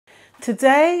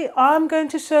Today I'm going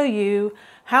to show you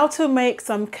how to make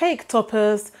some cake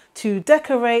toppers to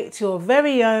decorate your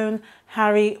very own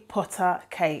Harry Potter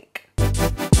cake.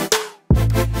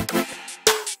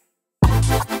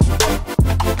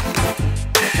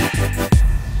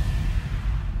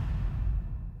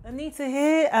 Anita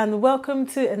here and welcome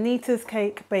to Anita's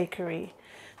Cake Bakery.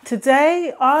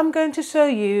 Today I'm going to show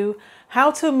you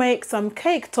how to make some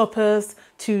cake toppers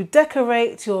to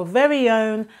decorate your very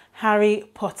own Harry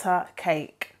Potter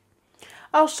cake.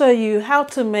 I'll show you how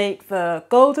to make the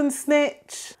golden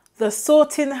snitch, the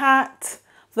sorting hat,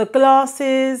 the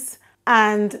glasses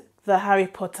and the Harry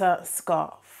Potter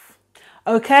scarf.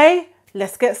 Okay,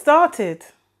 let's get started.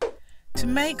 To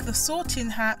make the sorting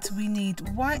hat we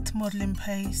need white modelling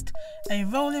paste, a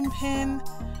rolling pin,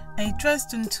 a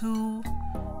Dresden tool,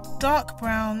 dark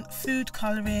brown food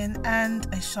colouring and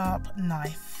a sharp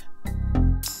knife.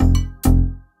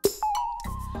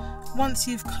 Once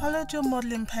you've coloured your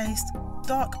modelling paste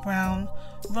dark brown,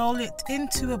 roll it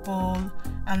into a ball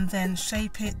and then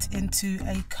shape it into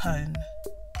a cone.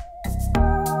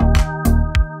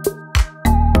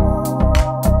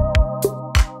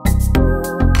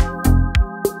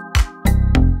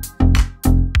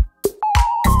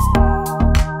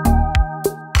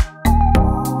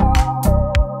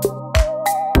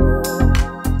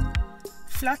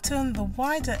 Flatten the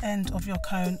wider end of your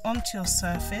cone onto your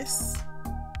surface.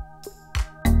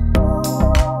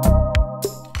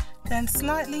 Then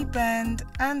slightly bend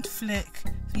and flick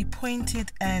the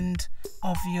pointed end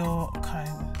of your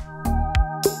cone.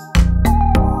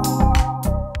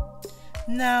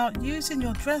 Now, using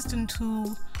your Dresden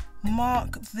tool,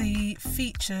 mark the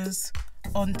features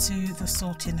onto the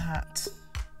sorting hat.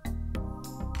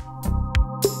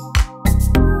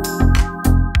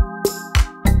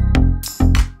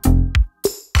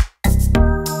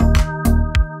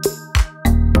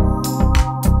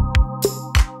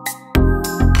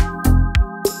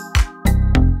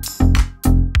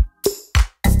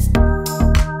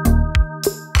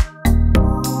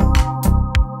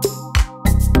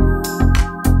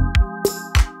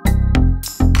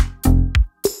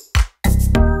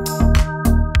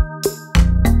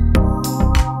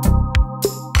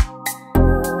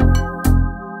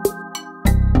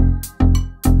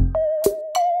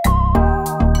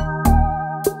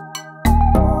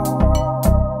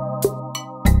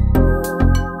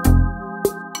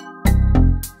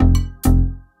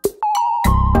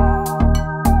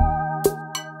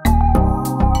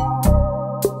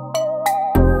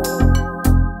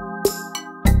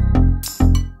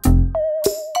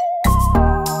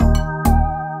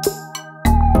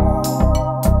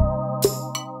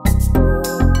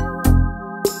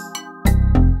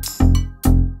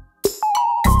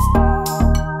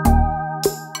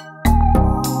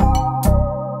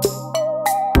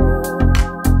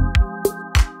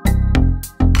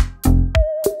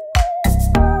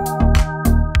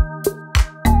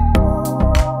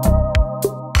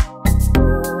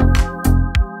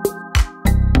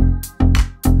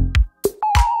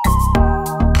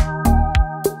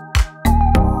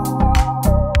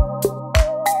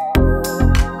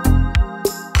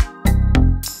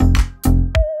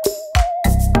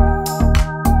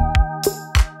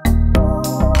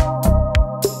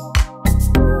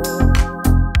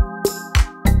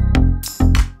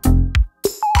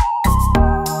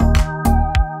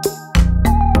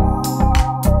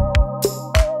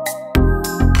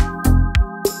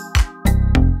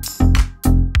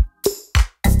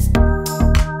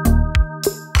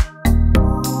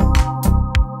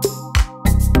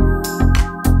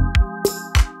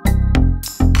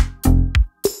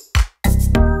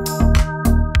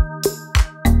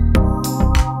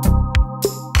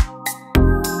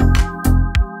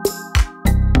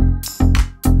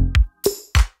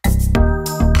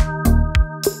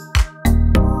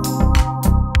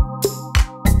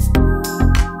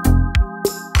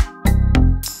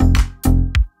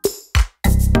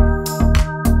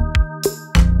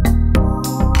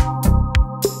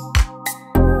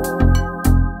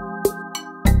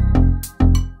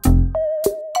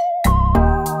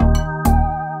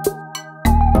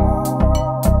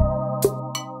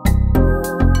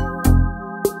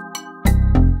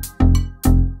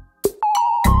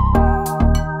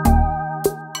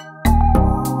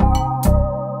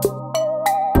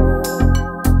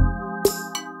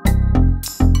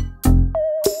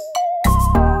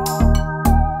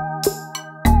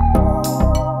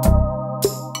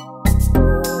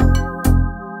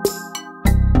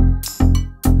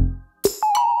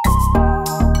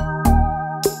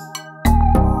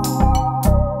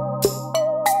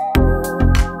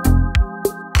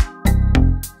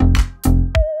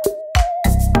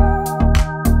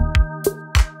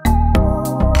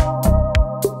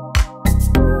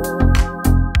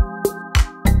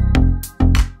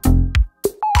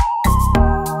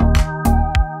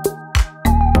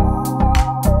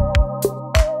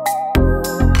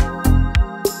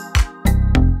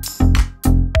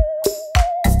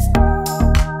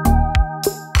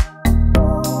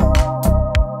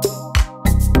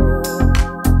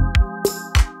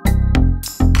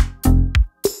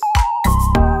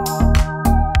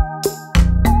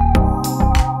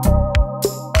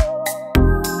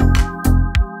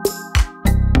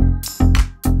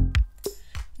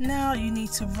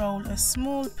 need to roll a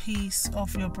small piece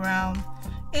of your brown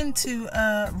into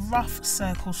a rough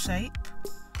circle shape,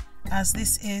 as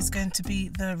this is going to be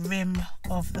the rim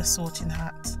of the sorting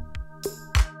hat.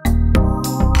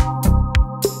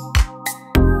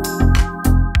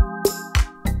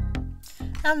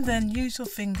 And then use your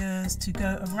fingers to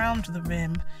go around the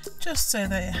rim, just so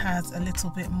that it has a little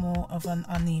bit more of an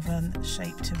uneven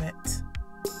shape to it.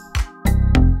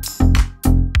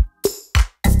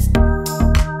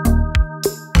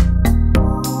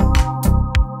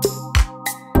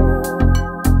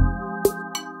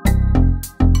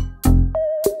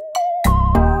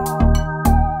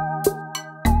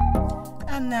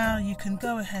 And now you can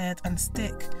go ahead and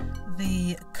stick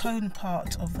the cone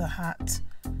part of the hat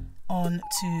onto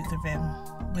the rim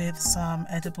with some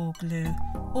edible glue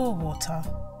or water.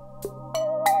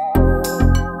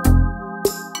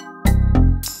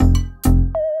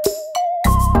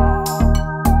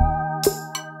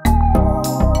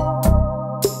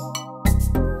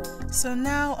 So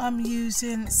now I'm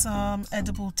using some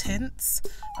edible tints.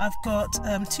 I've got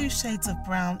 2 shades of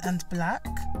brown and black.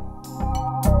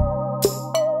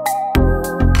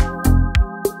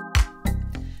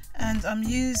 And I'm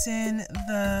using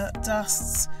the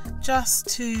dusts just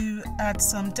to add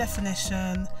some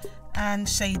definition and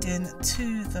shading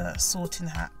to the sorting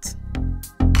hat.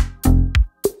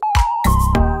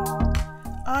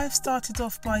 I've started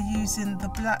off by using the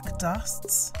black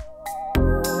dusts.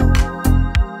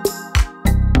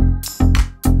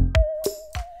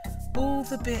 All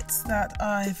the bits that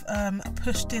I've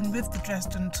pushed in with the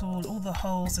Dresden tool, all the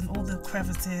holes and all the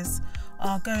crevices,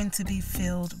 are going to be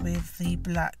filled with the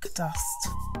black dust.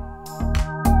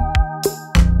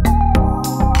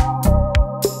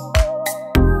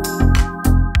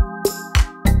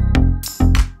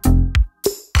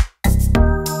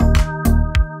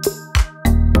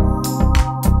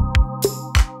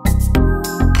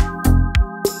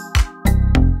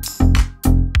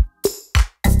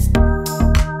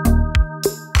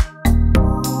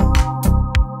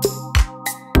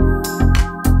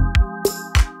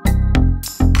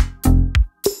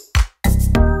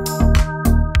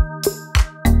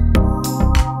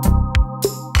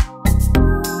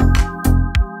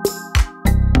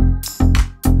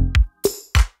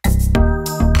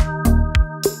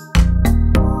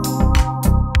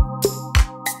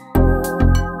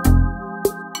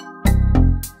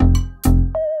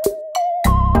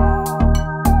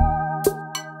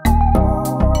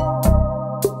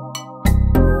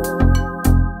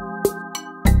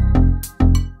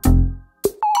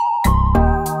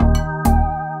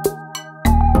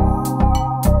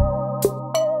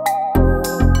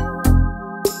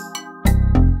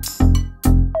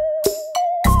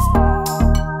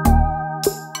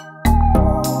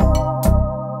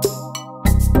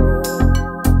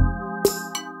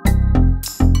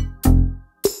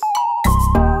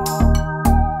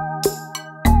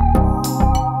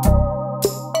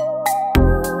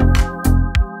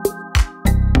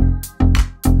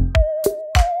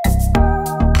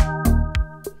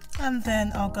 And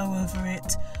then I'll go over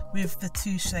it with the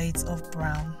 2 shades of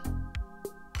brown.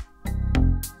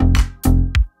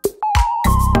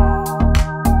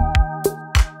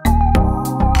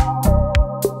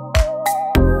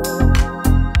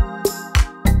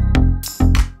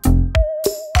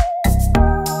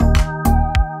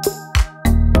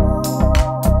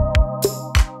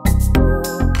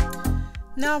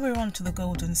 Now we're on to the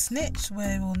golden snitch,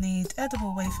 where we'll need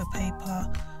edible wafer paper,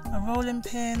 a rolling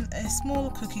pin, a small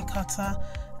cookie cutter,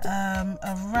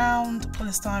 a round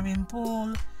polystyrene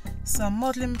ball, some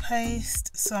modelling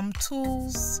paste, some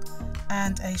tools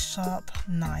and a sharp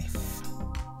knife.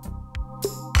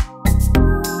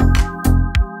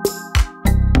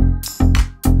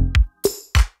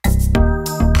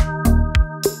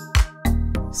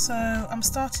 So I'm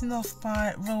starting off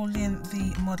by rolling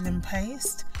the modelling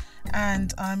paste,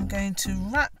 and I'm going to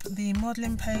wrap the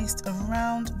modelling paste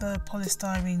around the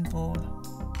polystyrene ball.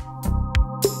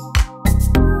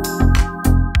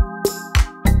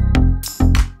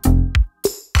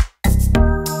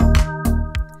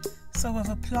 So I've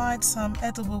applied some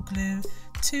edible glue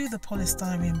to the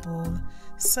polystyrene ball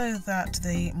so that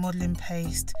the modelling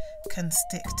paste can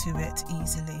stick to it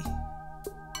easily.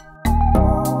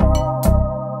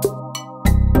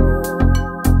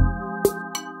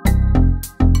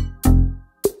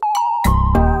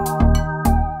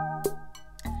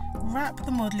 Wrap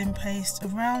the modelling paste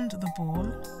around the ball,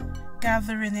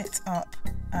 gathering it up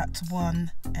at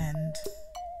one end.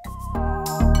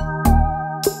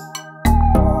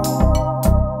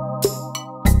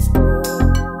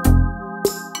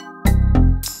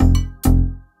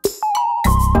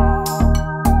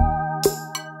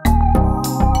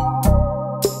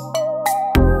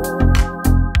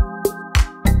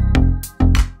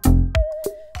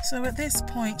 this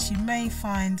point you may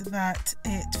find that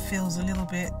it feels a little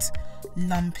bit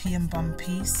lumpy and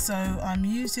bumpy, so I'm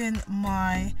using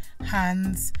my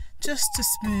hands just to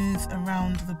smooth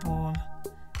around the ball,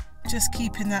 just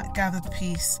keeping that gathered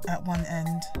piece at one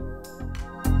end.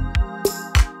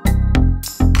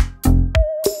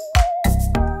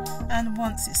 And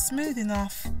once it's smooth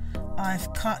enough,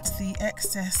 I've cut the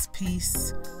excess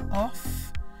piece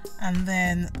off and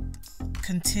then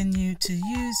continue to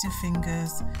use your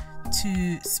fingers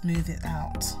to smooth it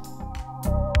out.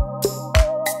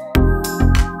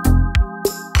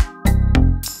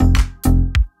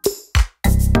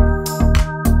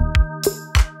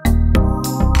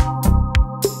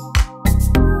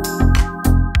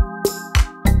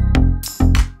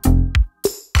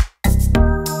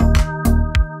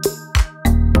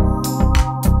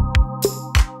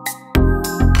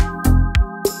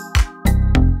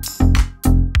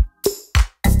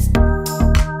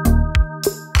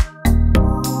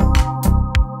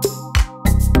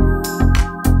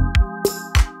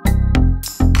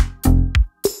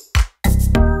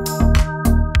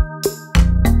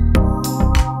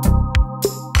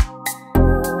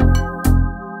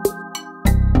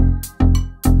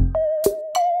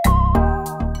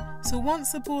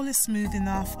 Once the ball is smooth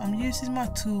enough, I'm using my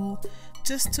tool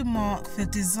just to mark the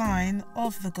design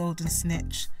of the golden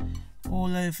snitch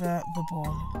all over the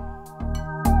ball.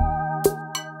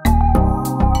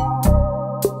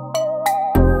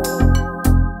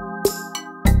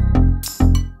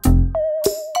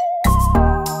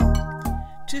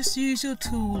 Just use your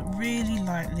tool really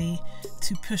lightly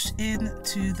to push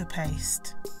into the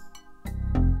paste.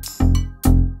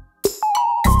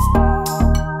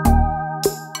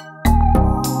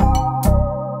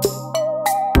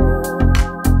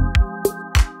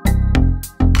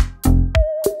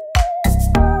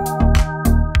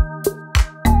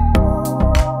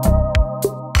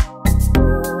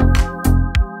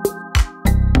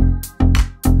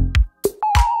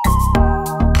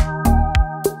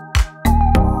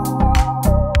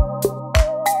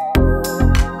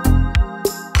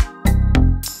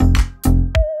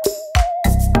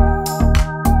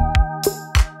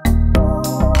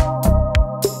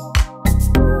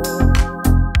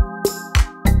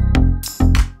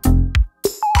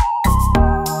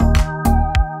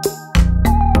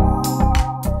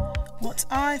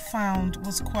 Found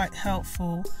was quite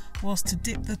helpful was to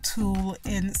dip the tool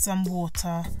in some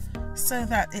water so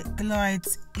that it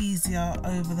glides easier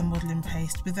over the modelling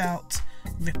paste without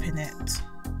ripping it.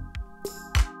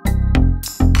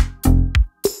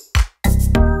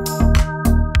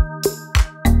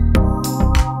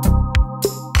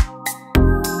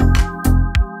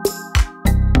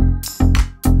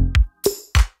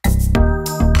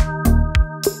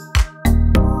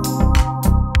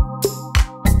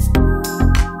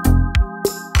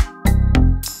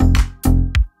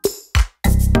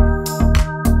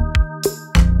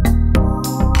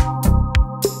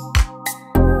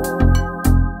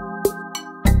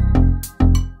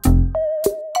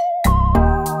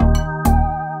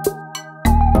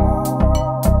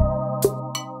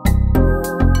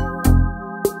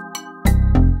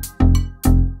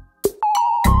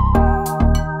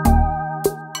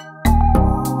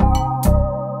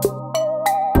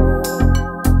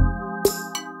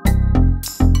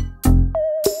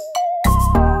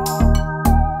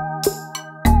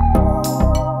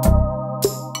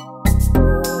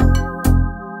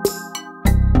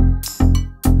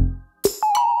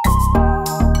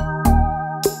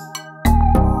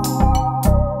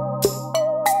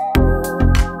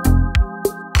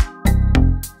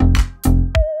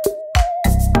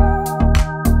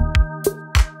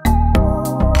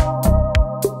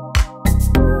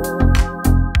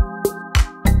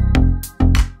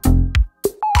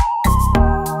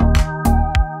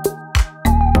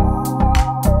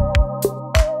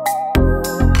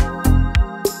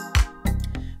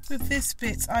 With this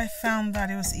bit, I found that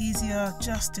it was easier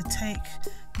just to take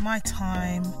my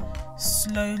time,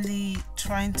 slowly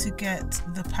trying to get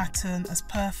the pattern as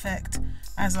perfect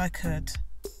as I could.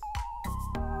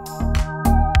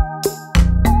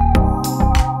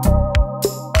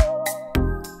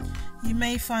 You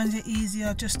may find it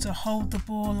easier just to hold the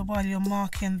ball while you're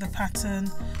marking the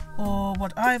pattern, or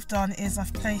what I've done is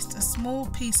I've placed a small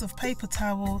piece of paper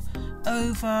towel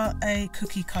over a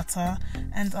cookie cutter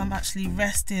and I'm actually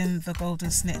resting the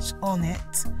golden snitch on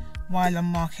it while I'm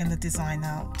marking the design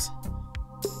out.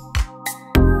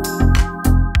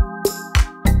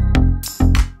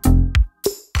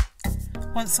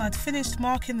 Once I'd finished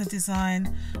marking the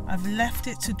design, I've left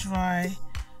it to dry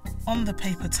on the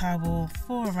paper towel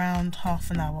for around half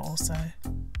an hour or so.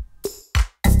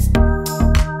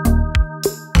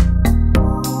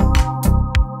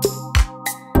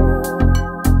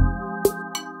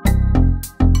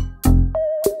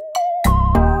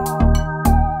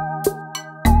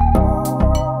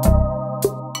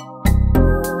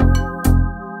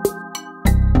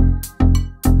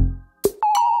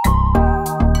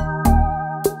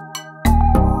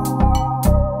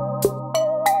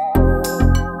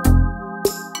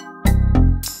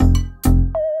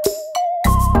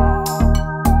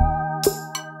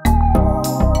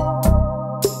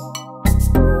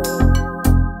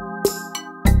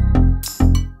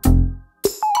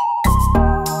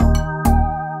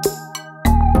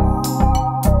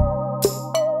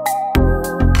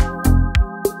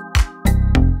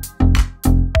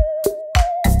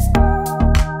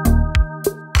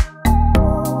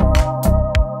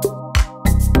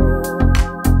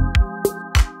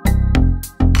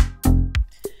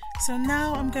 So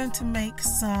now I'm going to make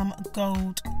some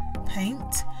gold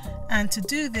paint, and to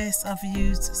do this I've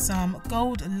used some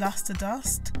gold luster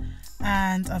dust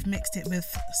and I've mixed it with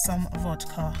some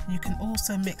vodka. You can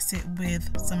also mix it with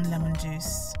some lemon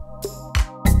juice.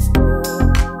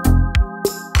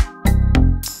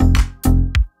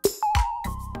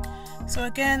 So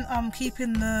again, I'm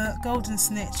keeping the golden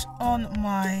snitch on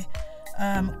my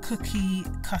cookie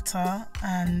cutter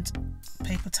and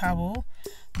paper towel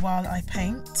while I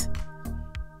paint.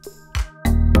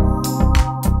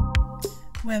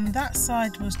 When that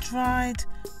side was dried,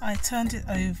 I turned it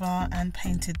over and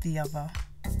painted the other.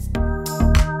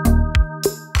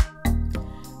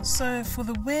 So for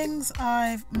the wings,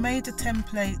 I've made a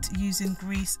template using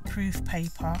grease-proof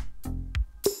paper.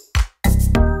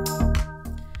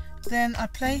 Then I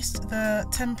placed the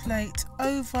template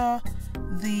over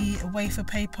the wafer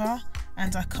paper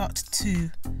and I cut 2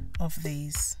 of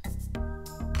these.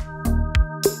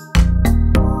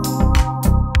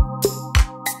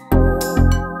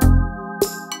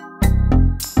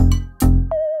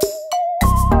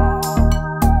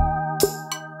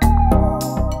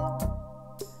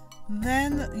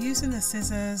 Then using the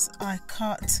scissors, I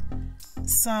cut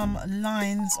some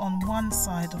lines on one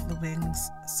side of the wings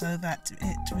so that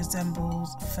it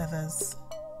resembles feathers.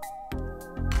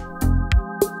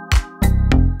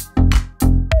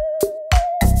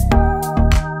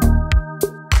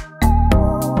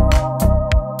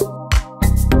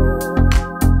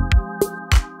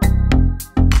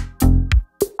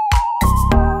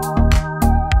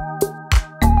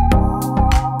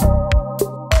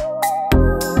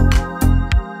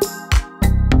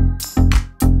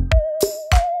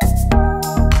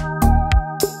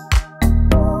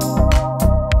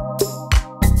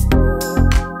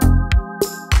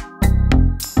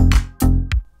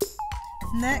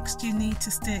 Next, you need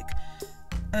to stick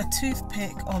a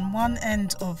toothpick on one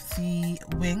end of the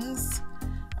wings.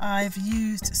 I've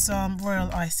used some royal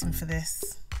icing for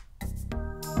this.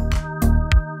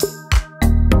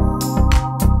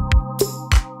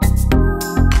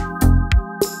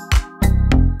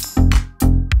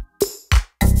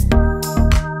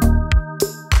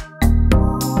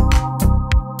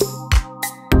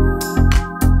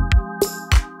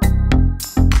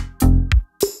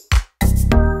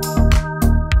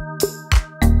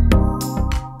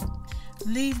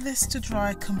 Leave this to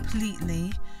dry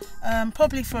completely,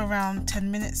 probably for around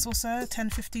 10 minutes or so,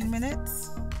 10-15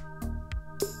 minutes.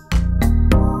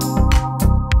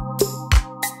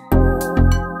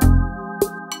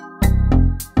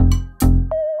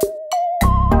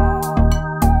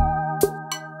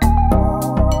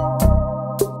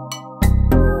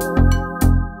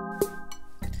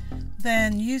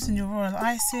 Then using your royal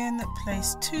icing,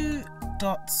 place 2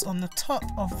 dots on the top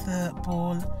of the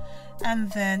ball,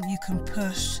 and then you can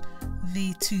push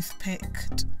the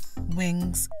toothpicked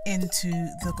wings into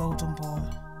the golden ball.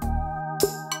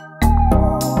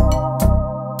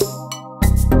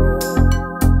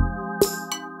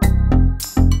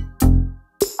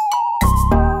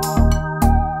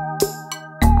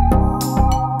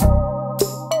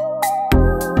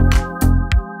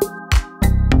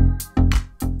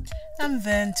 And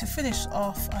then to finish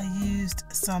off, I used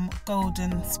some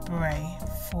golden spray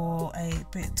for a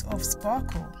bit of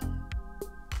sparkle.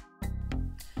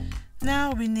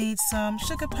 Now we need some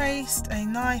sugar paste, a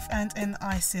knife and an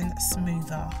icing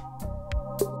smoother.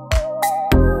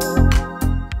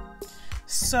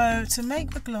 So to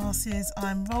make the glasses,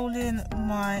 I'm rolling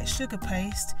my sugar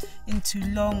paste into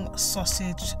long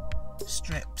sausage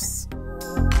strips.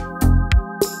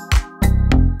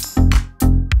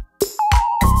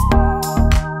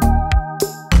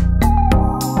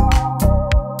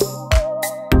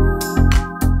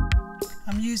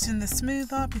 Using the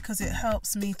smoother because it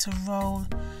helps me to roll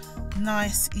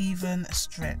nice even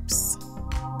strips.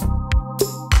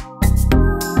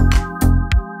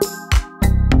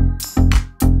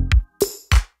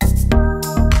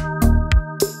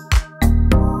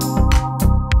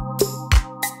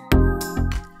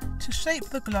 To shape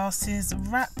the glasses,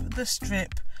 wrap the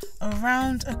strip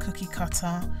around a cookie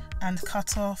cutter and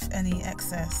cut off any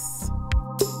excess.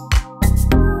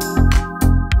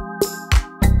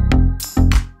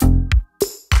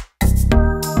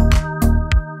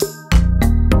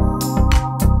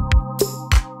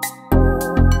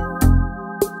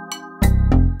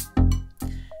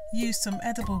 Use some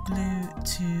edible glue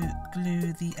to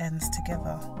glue the ends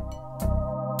together.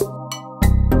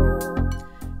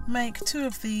 Make 2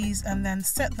 of these and then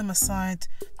set them aside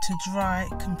to dry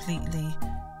completely.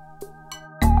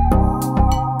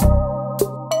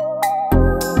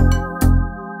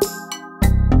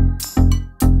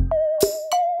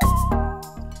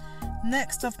 Next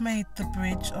Next I've made the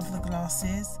bridge of the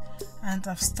glasses and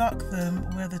I've stuck them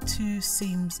where the two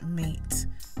seams meet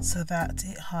so that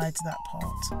it hides that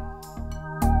part.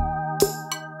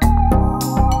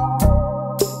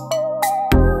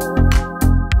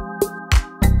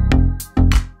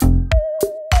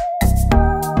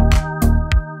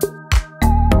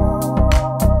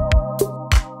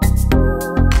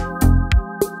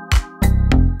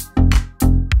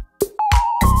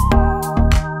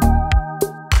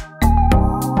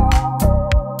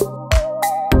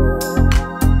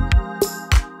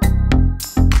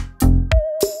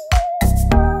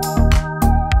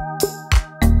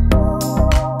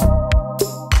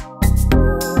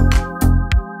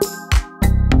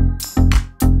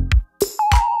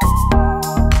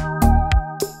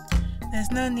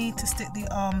 No need to stick the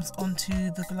arms onto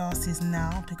the glasses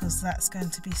now because that's going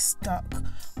to be stuck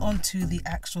onto the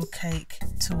actual cake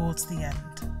towards the end.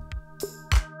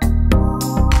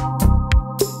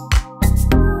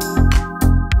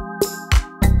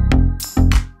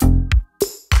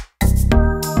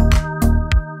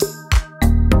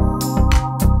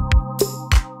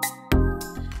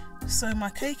 So my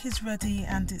cake is ready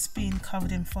and it's been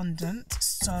covered in fondant,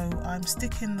 so I'm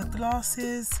sticking the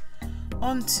glasses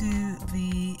onto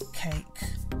the cake.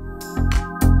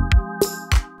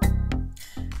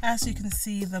 As you can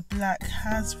see, the black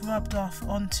has rubbed off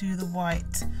onto the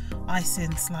white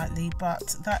icing slightly,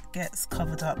 but that gets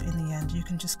covered up in the end. You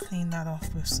can just clean that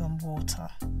off with some water.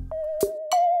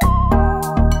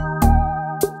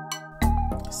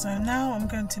 So now I'm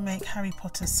going to make Harry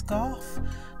Potter's scarf.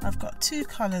 I've got two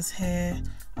colours here.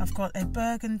 I've got a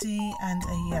burgundy and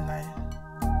a yellow.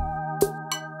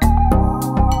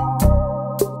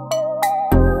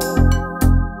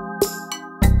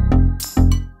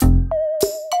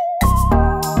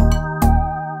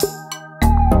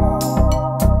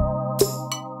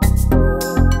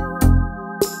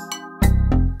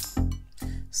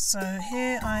 So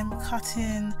here I'm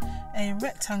cutting a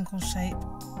rectangle shape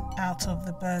out of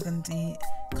the burgundy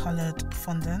coloured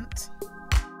fondant.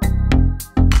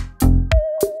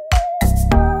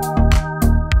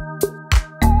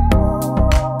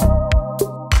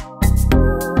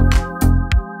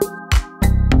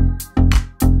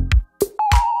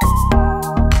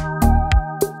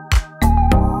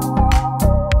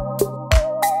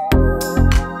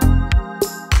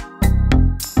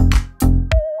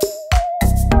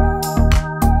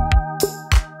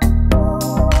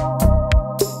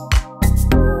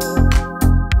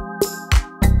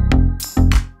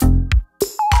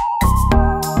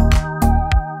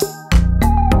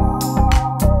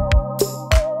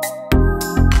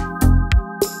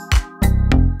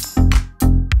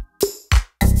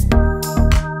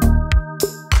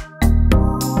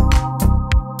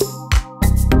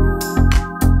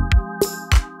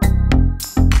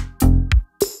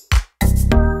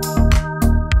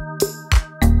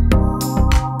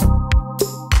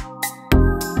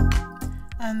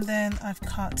 And then I've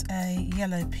cut a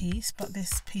yellow piece, but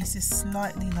this piece is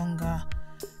slightly longer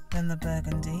than the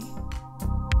burgundy.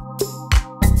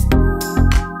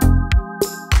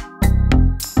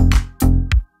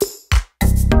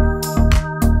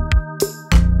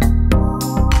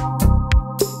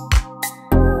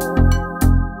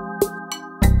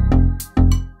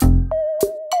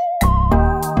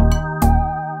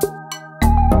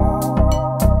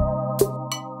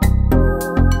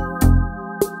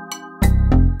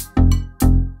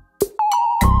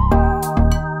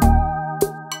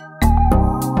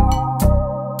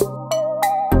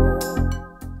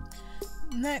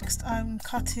 Next, I'm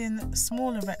cutting a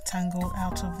smaller rectangle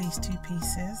out of these two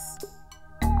pieces.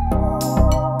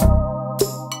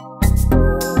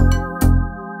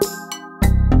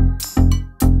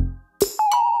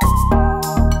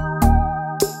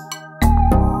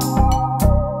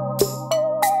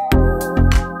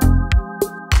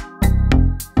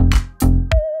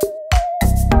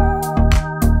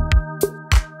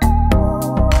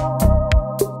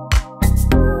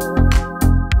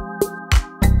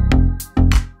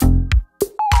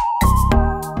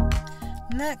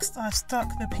 Next, I've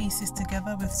stuck the pieces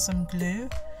together with some glue,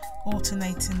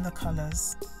 alternating the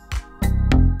colours.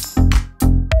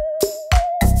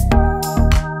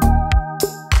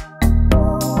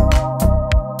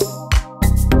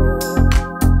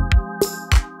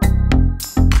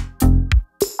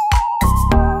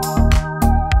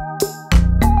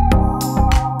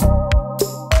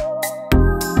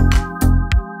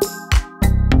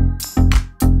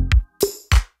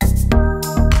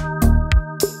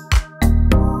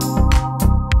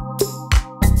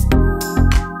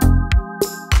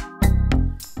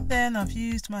 Then I've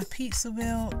used my pizza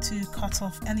wheel to cut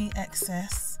off any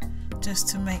excess just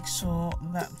to make sure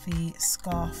that the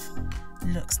scarf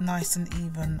looks nice and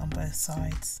even on both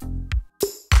sides.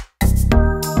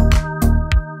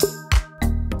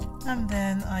 And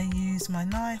then I use my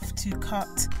knife to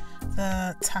cut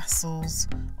the tassels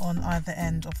on either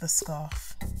end of the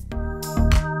scarf.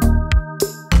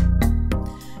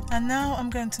 And now I'm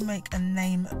going to make a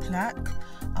name plaque.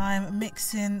 I'm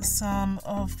mixing some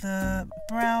of the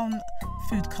brown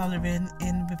food colouring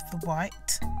in with the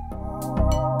white.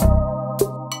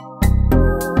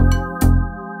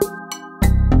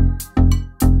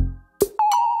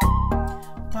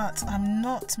 But I'm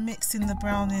not mixing the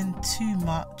brown in too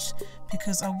much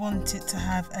because I want it to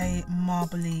have a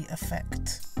marbly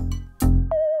effect.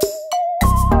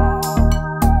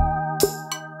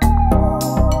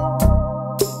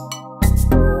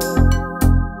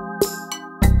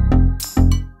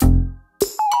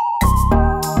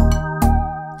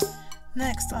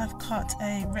 Next, I've cut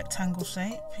a rectangle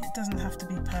shape. It doesn't have to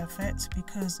be perfect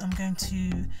because I'm going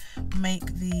to make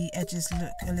the edges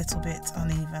look a little bit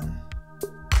uneven.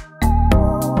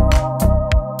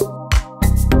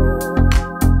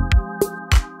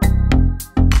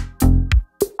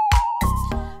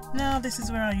 Now this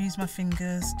is where I use my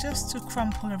fingers just to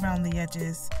crumple around the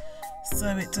edges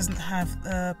so it doesn't have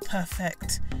a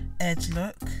perfect edge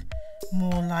look,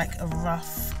 more like a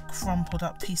rough, crumpled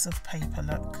up piece of paper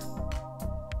look.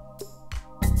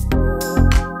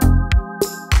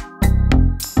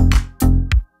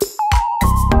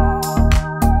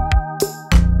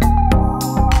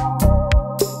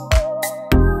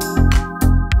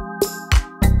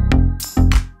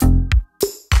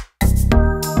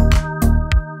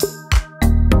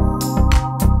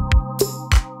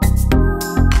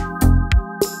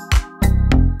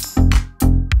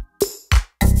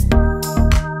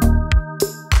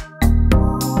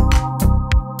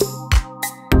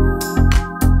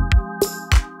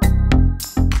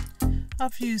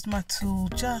 I've used my tool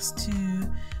just to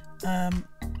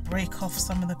break off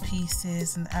some of the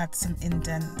pieces and add some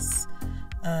indents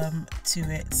to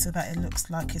it so that it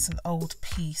looks like it's an old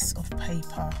piece of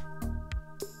paper.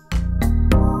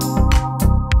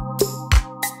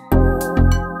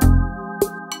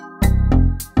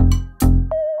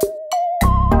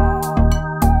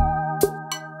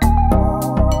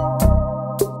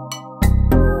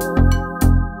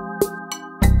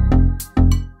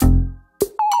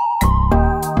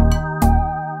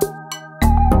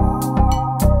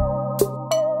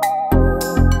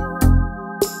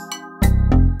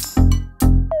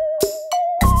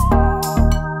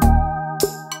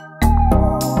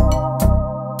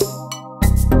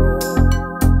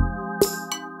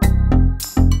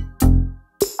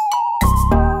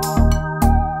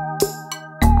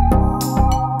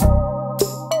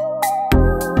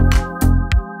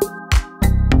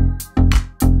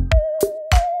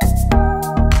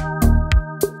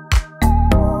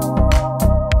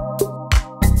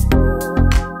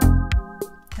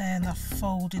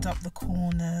 Folded up the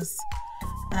corners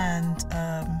and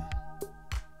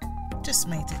just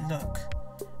made it look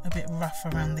a bit rough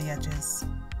around the edges.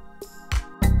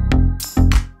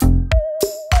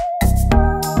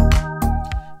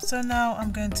 So now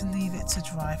I'm going to leave it to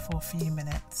dry for a few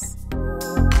minutes.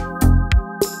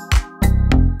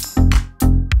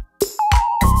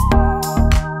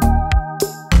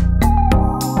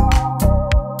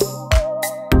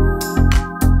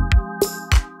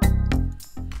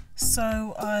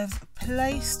 So I've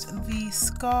placed the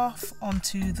scarf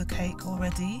onto the cake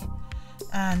already,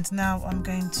 and now I'm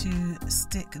going to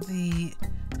stick the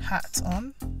hat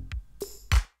on.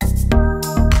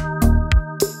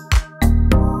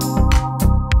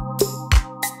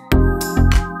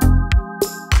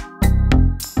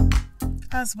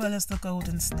 As well as the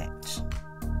golden snitch.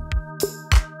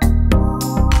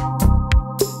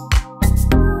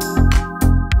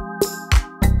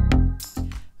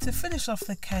 To finish off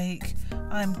the cake,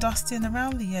 I'm dusting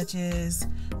around the edges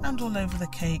and all over the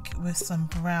cake with some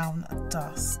brown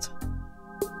dust.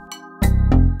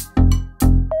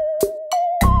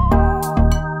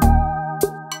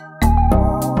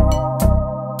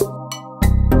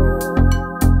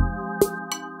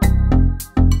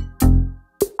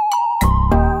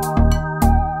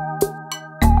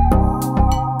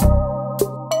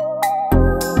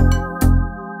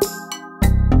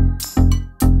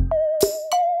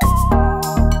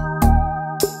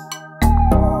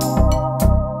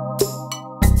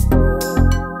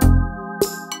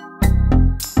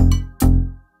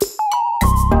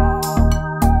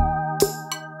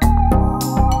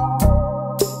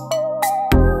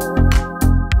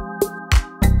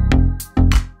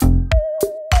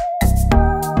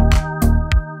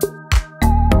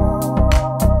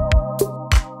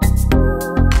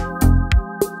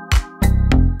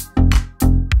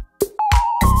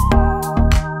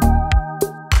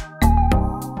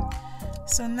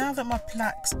 So now that my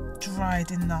plaque's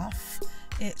dried enough,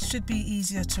 it should be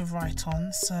easier to write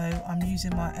on, so I'm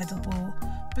using my edible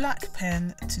black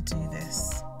pen to do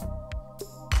this.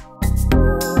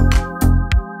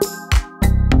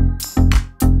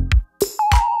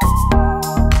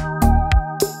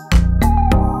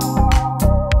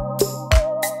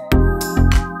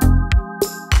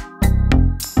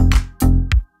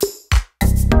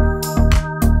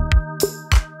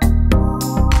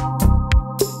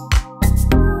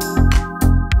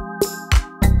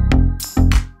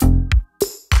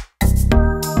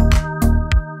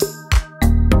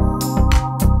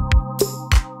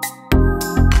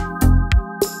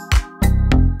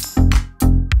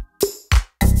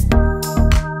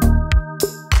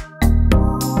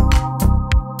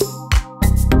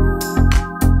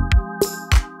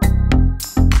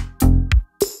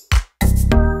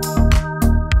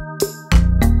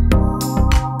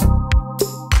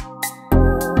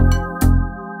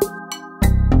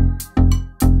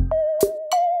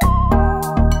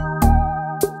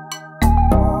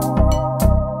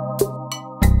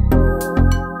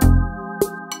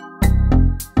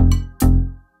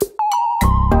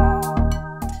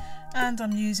 And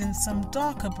I'm using some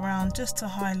darker brown just to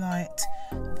highlight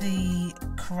the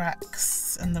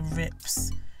cracks and the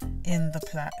rips in the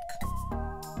plaque,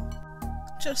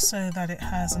 just so that it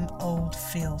has an old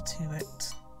feel to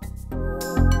it.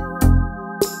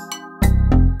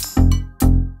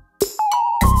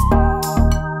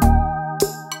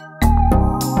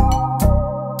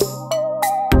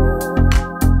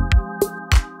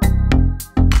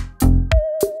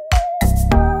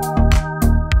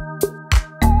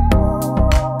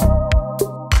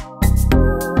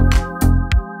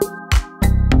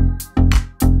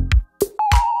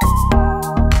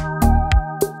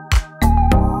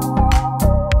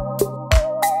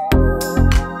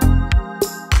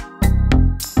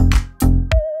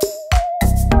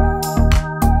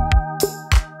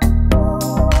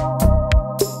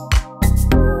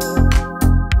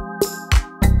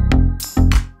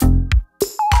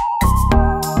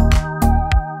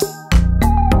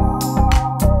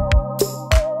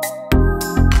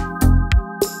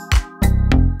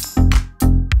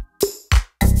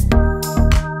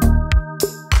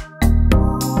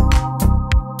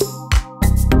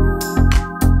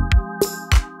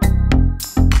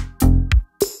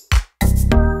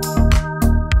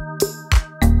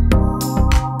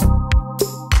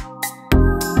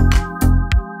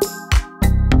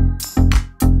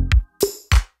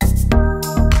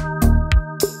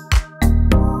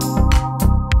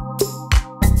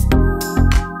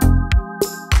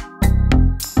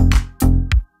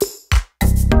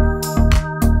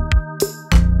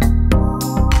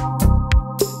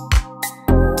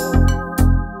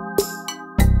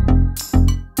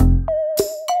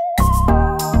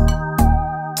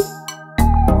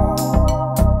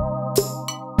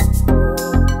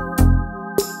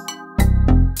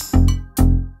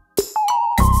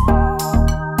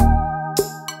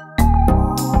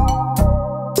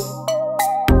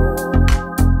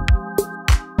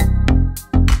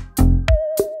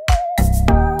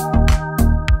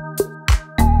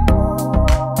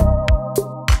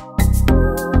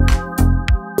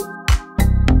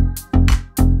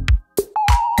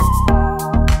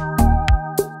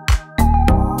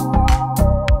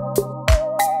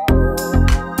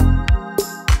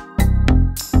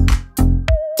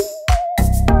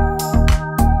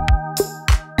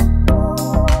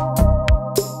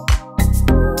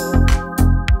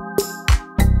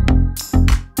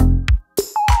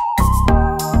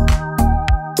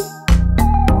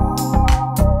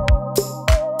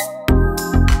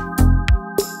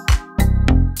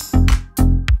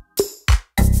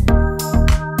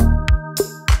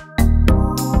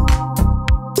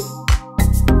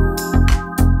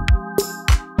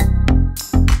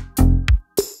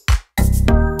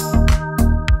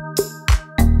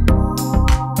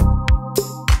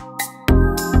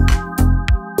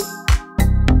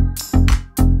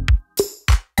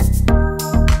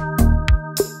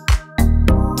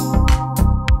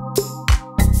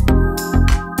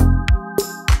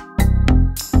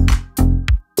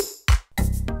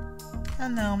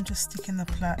 And now I'm just sticking the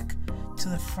plaque to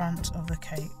the front of the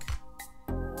cake.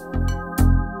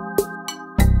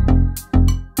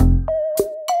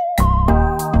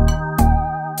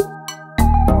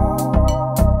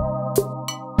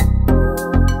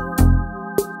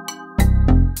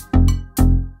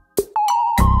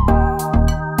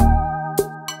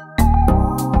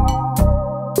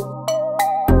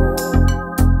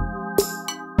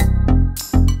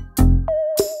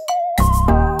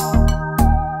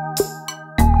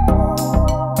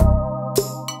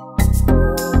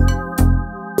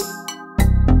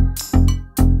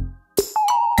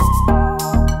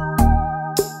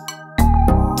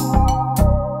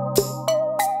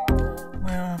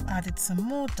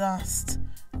 bust,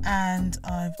 and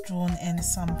I've drawn in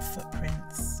some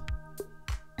footprints.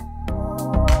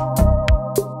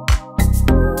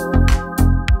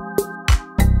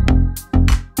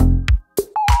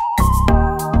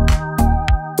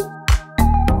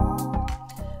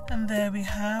 And there we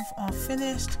have our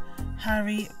finished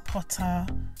Harry Potter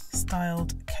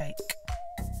styled cake.